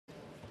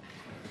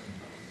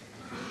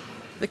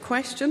The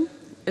question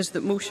is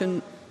that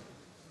motion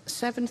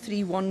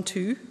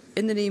 7312,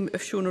 in the name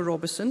of Shona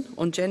Robertson,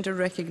 on Gender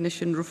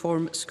Recognition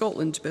Reform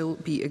Scotland Bill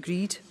be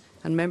agreed,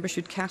 and members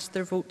should cast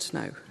their votes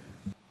now.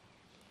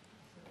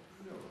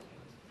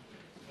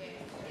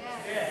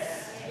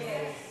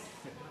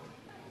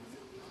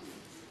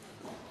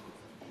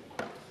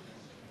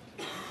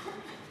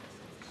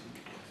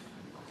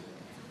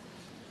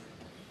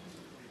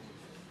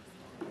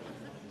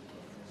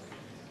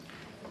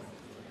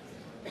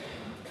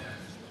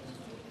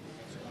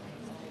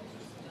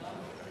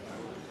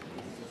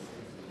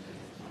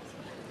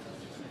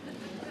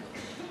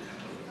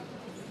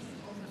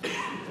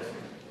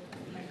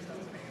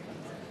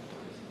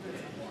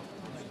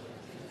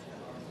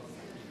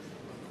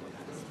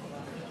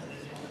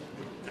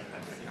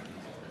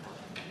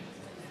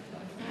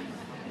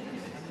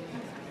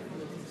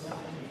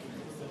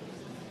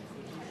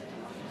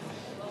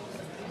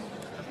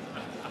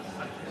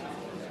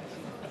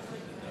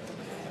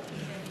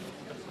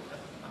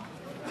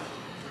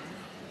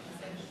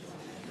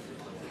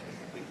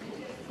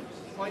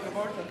 Point of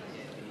order.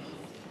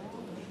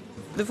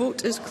 The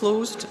vote is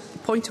closed.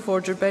 Point of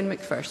order, Ben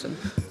Macpherson.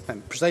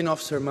 Presiding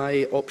Officer,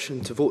 my option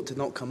to vote did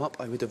not come up.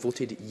 I would have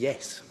voted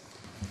yes.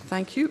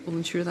 Thank you. We'll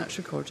ensure that's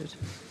recorded.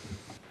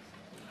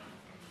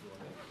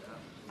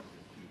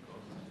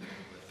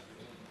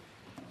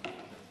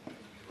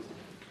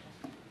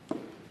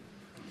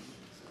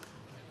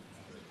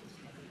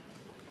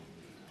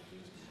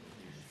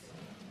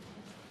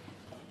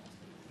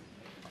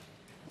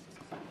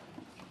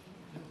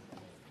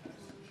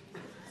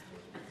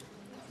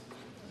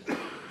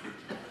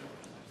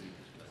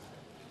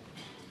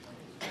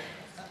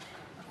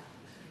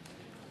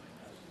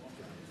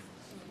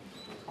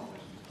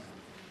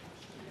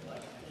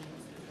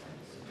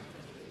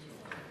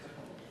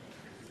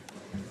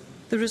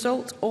 The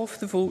result of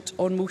the vote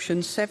on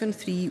motion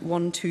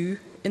 7312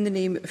 in the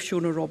name of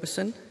Shona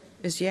Robertson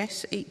is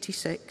yes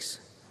 86,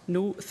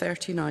 no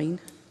 39.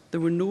 There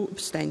were no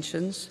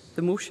abstentions.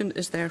 The motion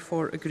is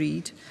therefore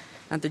agreed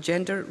and the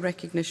Gender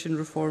Recognition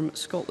Reform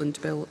Scotland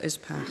Bill is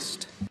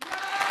passed.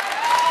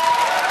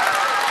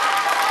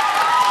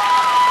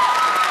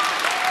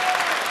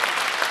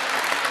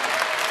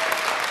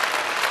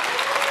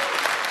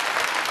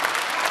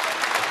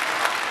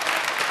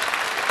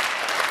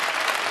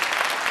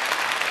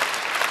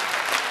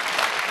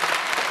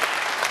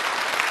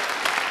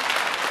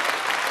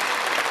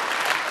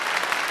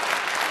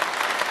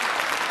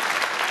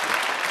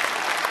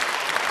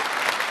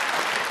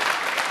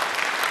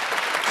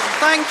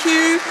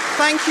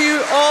 Thank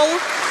you all.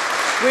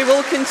 We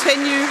will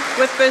continue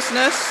with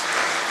business.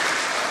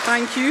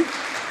 Thank you.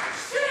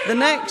 The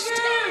next,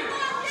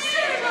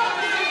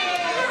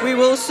 we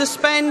will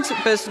suspend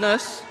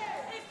business